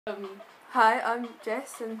Hi, I'm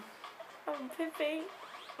Jess and I'm Pippi.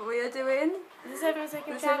 we are doing The 7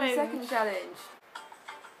 second the challenge. 7 second challenge.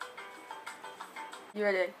 You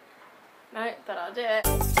ready? No, but I'll do it. I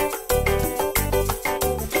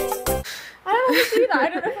don't want to do that. I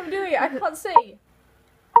don't know if I'm doing it. I can't see.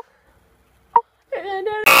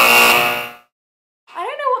 I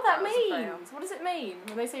don't know what that means. What does it mean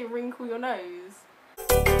when they say wrinkle your nose?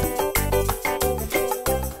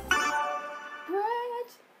 Bread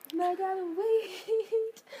made out of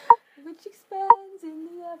wheat, which expands in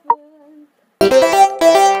the oven.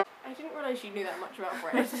 I didn't realise you knew that much about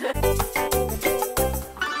bread.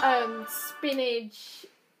 Spinach,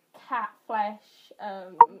 cat flesh,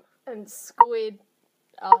 and squid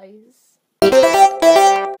eyes.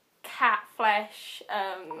 Cat flesh,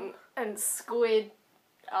 and squid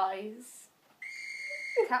eyes.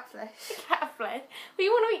 Cat flesh. Cat flesh. Well,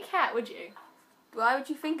 you want to eat cat, would you? Why would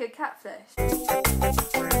you think of cat flesh?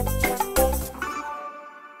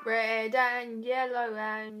 Red and yellow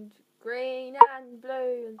and green and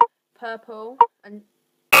blue and purple and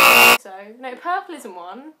So, no, purple isn't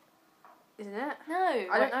one. isn't it? No.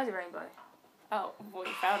 I don't know the rainbow. Oh, well,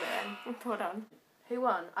 you found it then. Well done. Who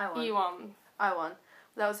won? I won. You won. I won.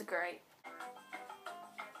 That was great.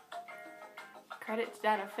 Credit to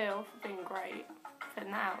Dan and Phil for being great.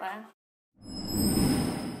 Putting that out there.